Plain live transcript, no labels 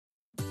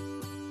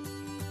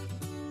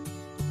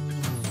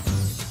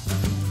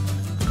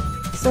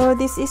So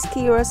this is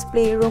Keira's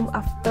playroom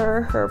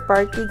after her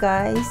party,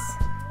 guys.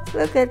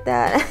 Look at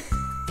that.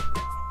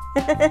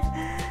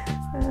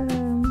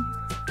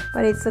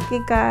 But it's okay,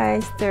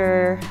 guys.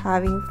 They're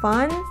having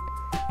fun.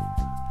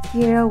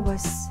 Keira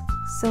was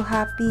so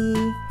happy.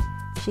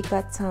 She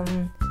got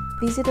some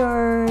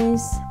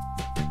visitors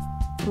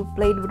who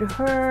played with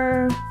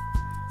her.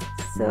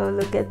 So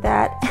look at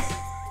that.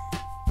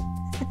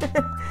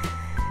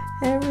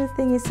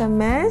 Everything is a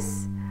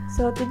mess.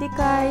 So today,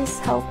 guys,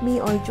 help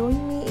me or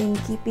join me in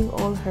keeping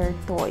all her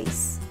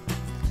toys.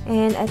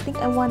 And I think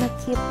I want to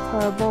keep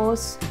her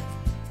balls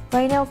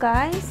right now,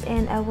 guys,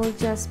 and I will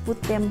just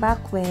put them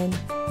back when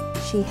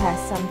she has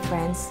some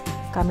friends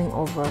coming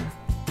over.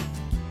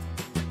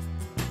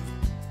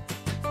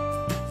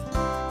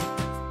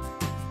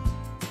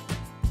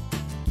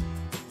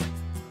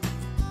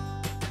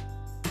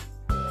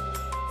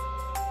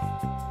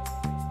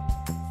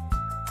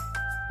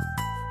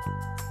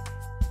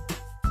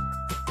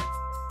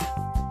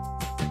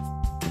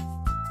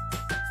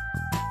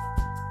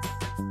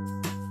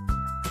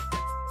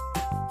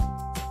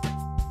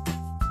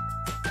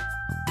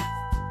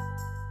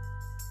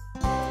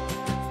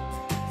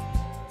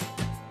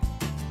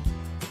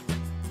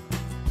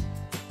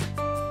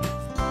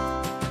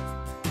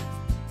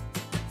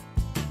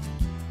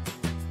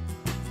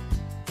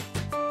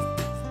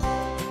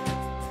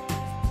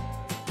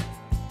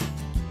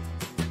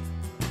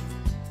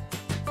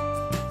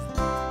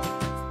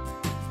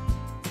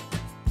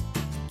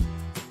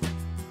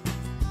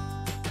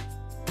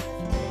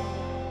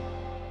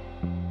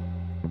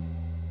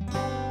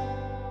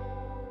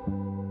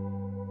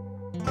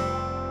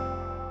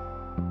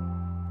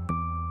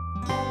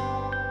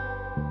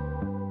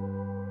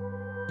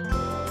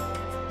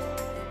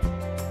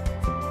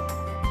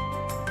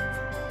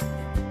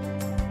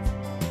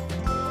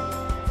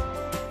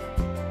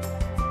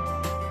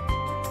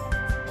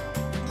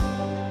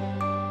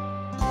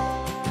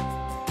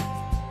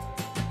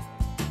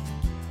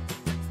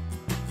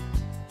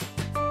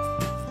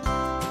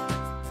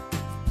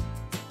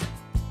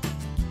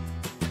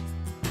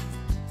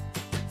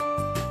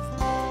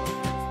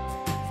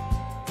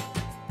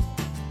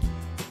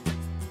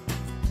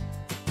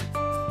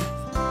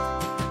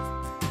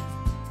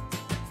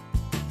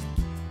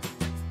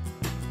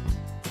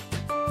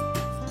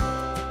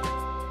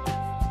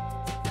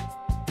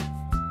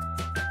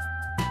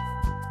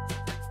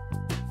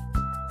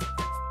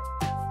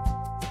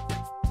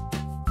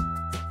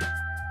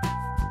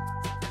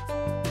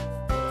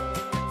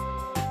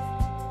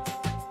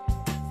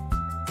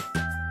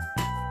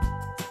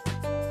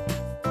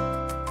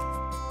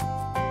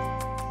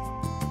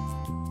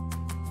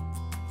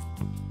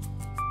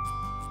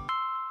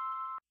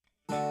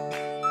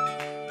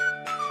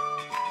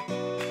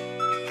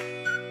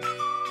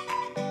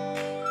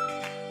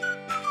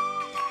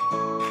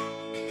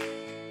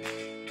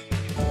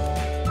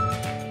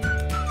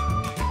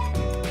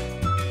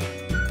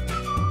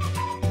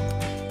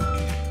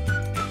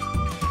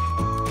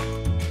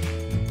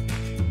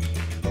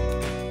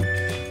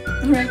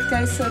 Alright,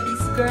 guys, so this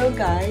girl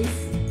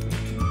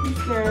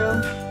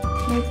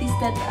noticed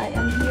that I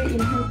am here in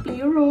her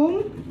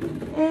playroom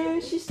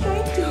and she's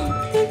trying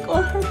to take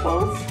all her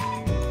balls,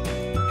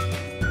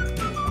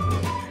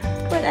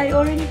 but I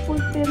already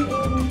put them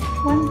in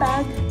one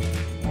bag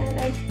and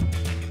I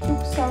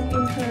took some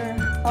in her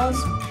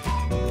house.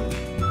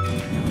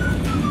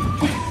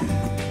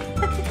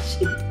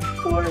 She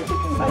poured it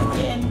back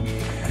in.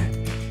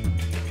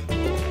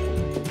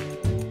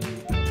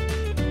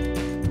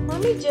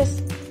 Mommy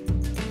just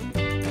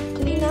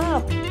clean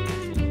up.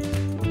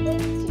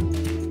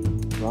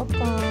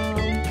 Welcome.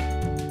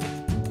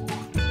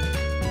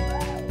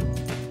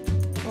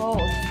 Oh,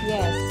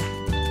 yes.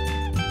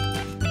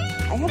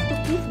 I have to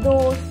keep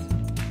those.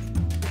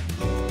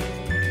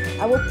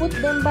 I will put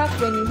them back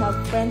when you have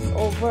friends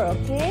over,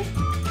 okay?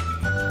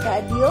 Is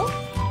that a deal?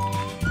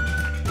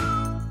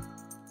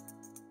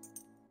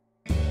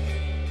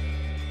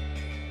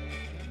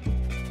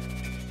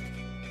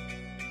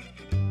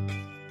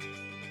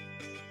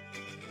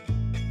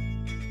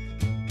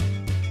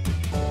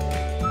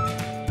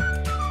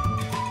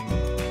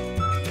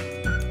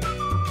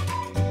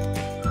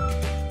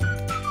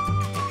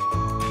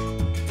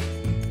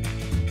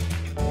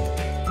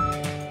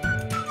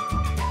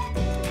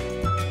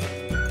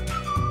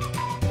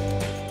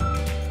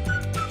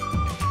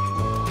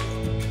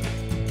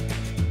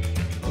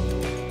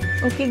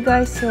 Okay,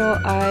 guys, so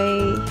I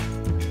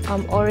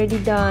am already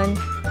done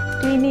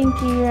cleaning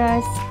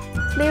Keira's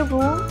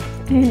playroom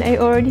and I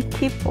already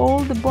keep all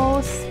the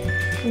balls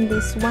in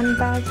this one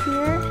bag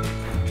here,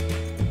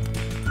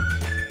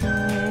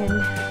 and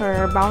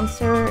her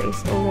bouncer is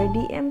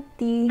already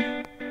empty.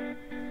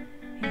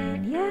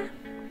 And yeah,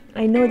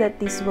 I know that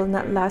this will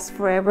not last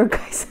forever,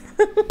 guys.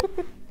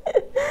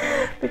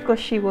 Because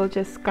she will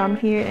just come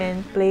here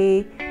and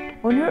play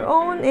on her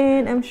own,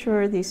 and I'm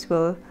sure this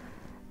will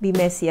be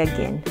messy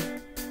again.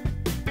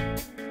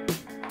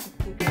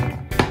 Okay.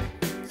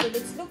 So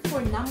let's look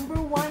for number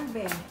one,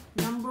 babe.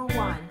 Number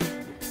one.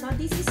 So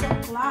this is a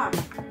clock.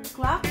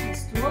 Clock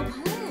has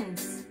 12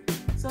 hands.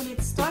 So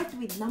let's start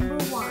with number 1.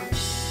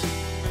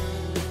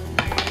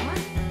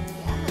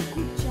 Yeah,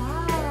 good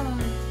job.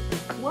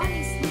 1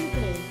 is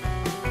here.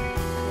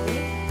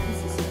 Okay, this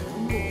is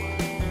number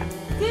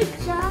 1. Good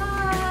job.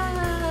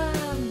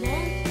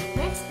 Then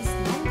next is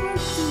number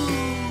 2.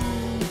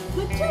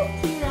 Good job,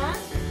 Keira.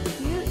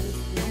 Here is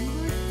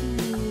number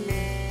 2.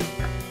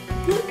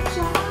 Good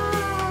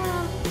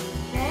job.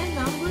 Then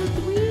number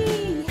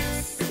 3.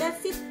 Yes, that's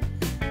it.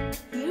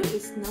 Here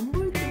is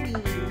number 3.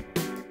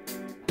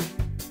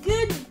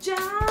 Good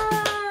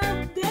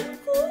job. Then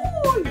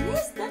 4.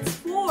 Yes, that's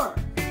 4.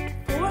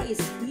 4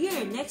 is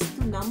here next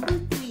to number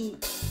 3.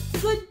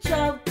 Good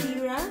job,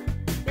 Keira.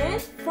 Then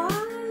 5.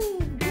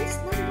 Where's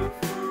number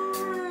 5?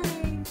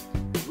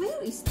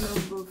 Where is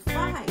number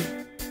 5?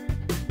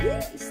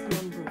 Where is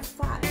number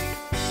 5?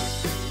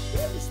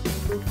 Where is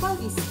number 5?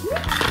 Is here?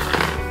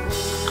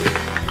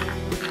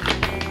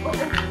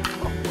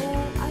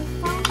 I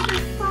found the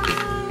 5.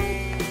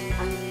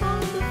 I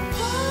found the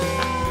 5.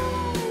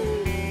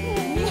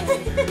 Yes.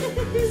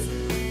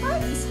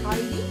 5 is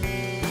hiding.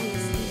 I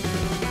see.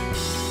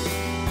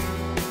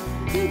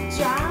 Good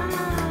job.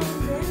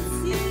 Then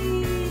 6.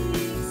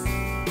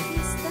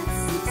 Yes, that's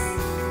 6.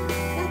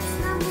 That's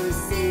number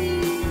 6.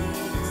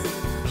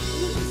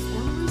 Here is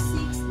number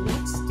 6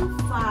 next to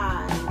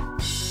 5.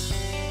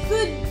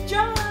 Good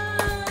job.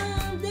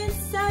 Then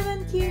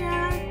 7,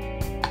 Keira.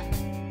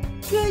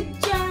 Good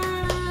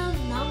job.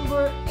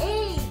 Number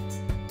 8.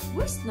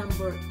 Where's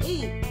number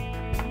 8?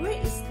 Where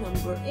is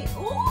number 8?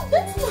 Oh,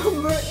 that's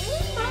number 8.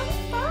 Mommy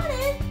found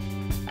it.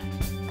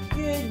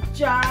 Good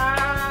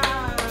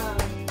job.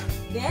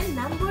 Then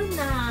number 9. 9.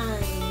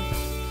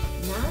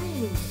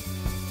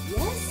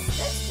 Yes,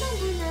 that's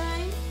number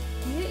 9.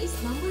 Here is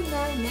number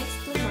 9 next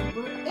to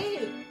number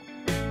 8.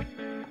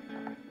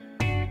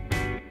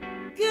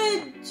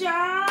 Good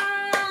job.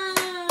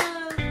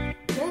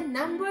 Then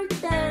number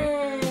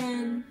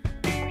 10.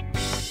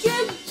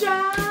 Good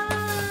job.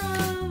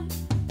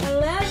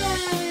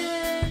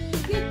 11.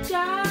 Good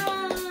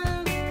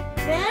job.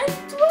 Then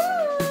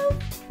 12.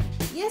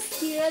 Yes,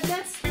 Keira,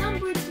 that's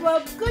number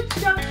 12. Good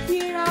job,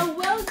 Keira.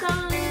 Well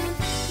done.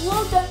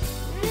 Well done.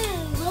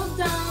 Well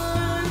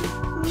done.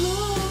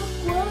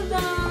 Look, well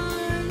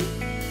done.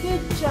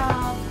 Good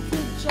job.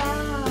 Good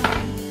job.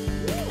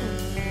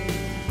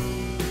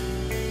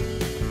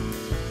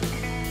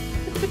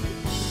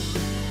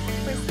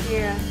 Where's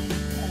Keira?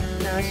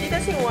 No, she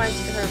doesn't want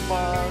her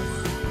balls.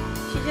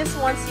 She just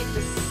wants you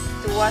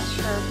to watch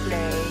her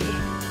play.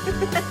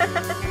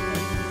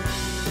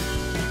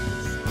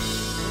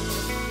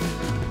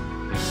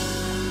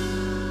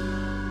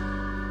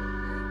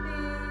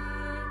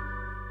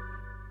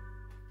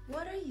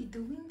 What are you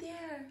doing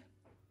there?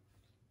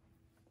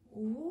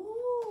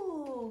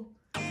 Oh,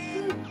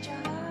 good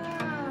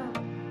job.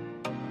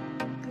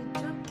 Good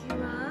job,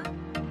 Keira.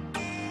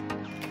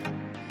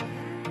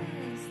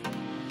 Yes.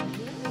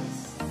 Yes.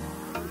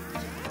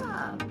 Good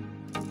job.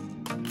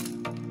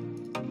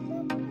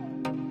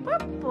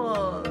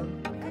 Purple.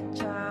 Good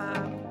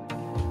job.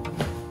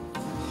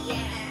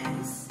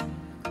 Yes.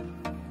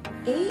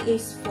 A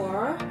is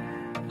for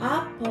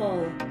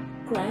apple,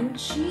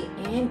 crunchy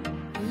and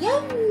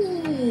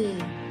yummy.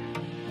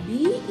 B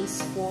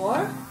is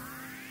for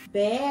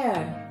bear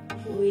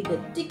with a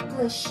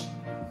ticklish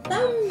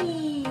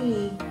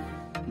tummy.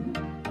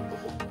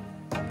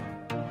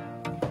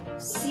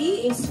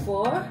 C is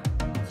for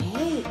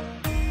cake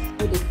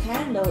with a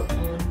candle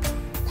on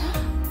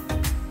top.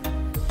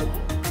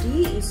 D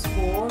is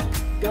for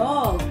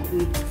dog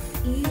with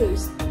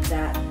ears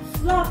that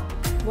flop.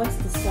 What's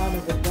the sound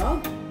of a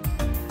dog?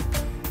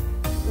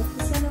 What's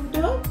the sound of a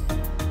dog?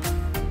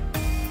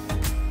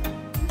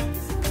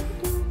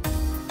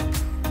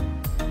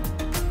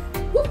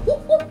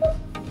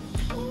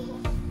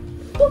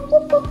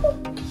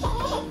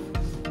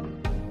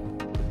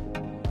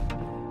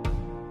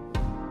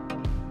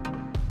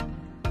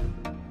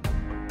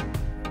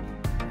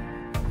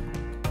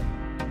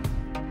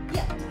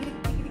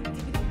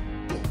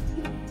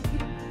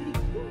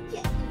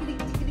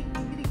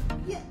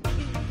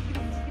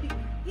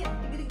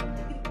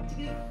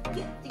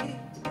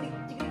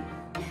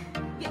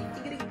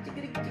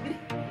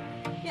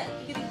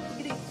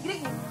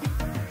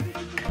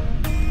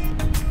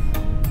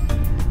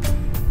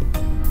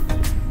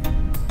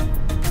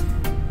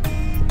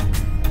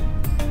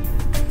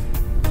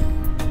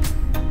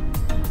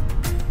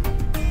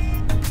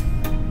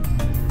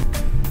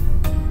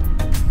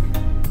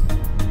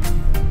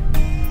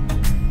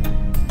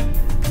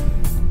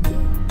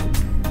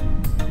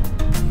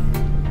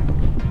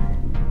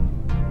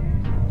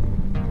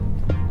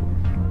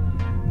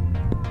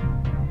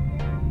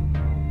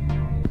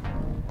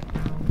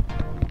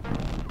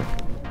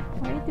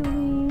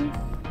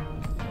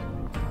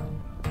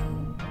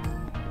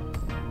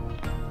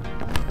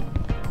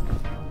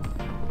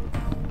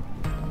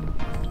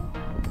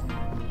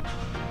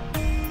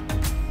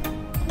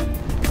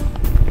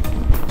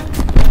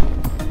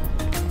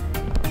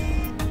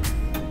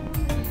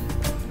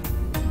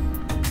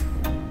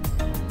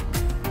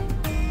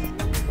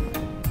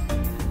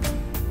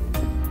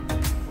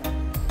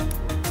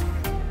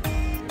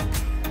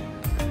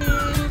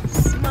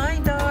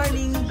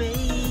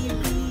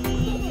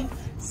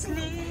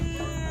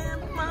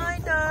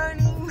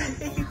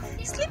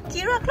 Sleep,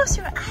 Keira. Close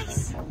your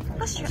eyes.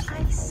 Close your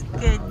eyes.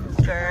 Good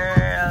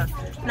girl.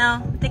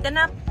 Now, take a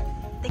nap.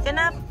 Take a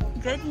nap.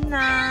 Good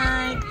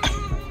night.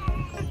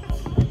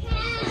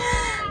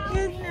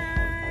 Good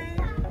night.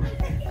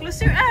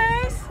 Close your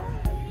eyes.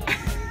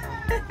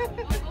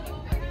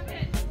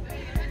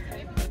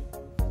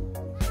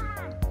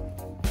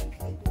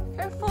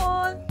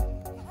 Careful.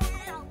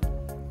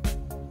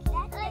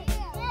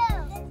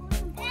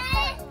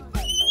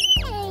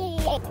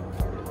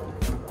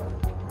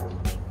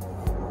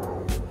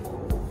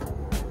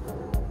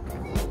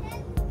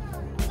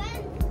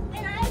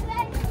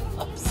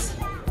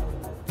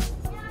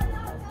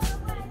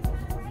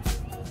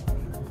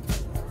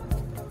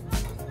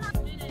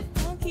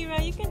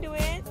 Keira, you can do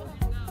it.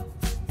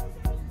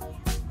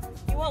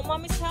 You want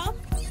mommy's help?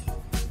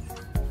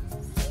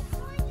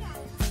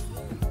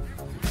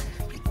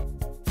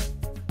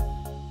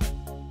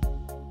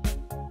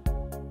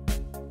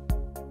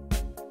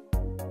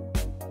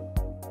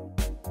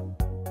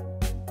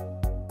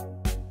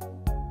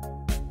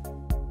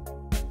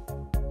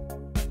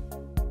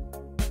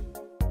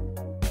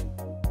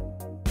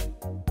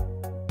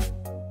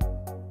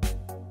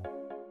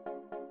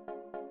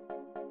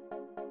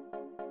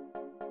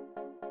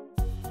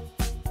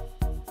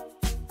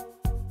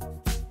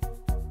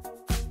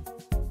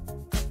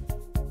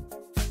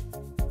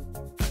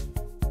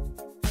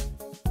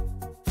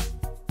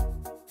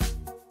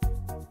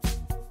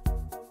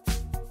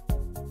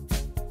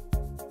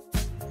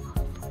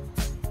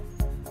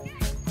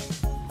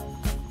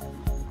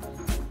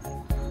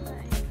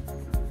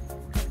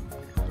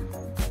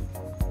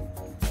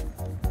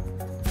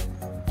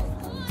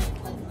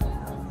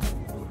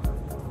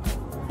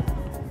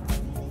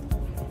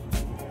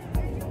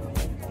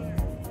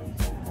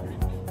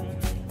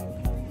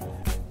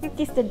 You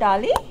kiss the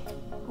dolly?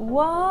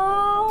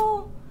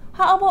 Wow!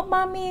 How about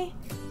mommy?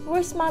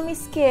 Where's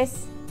mommy's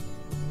kiss?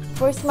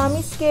 Where's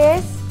mommy's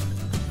kiss?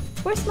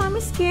 Where's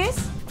mommy's kiss?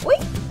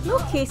 Wait, no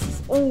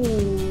kisses. Oh,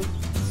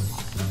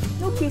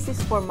 no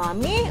kisses for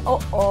mommy.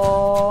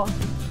 Oh.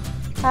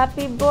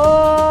 Happy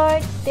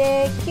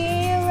birthday,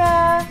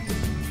 Keira.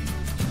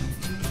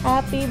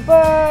 Happy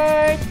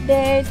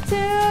birthday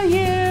to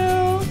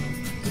you.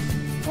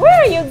 Where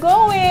are you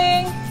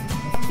going?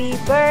 Happy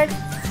birthday.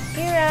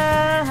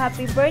 Keira,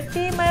 happy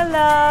birthday, my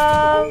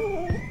love.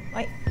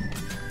 Wait.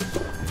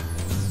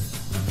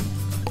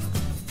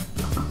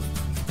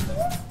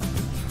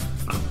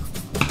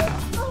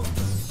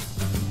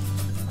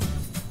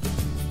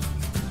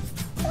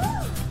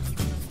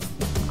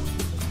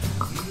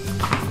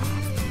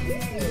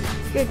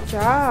 Good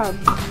job.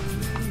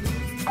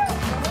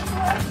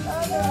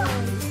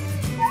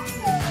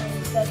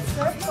 Let's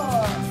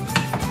circle.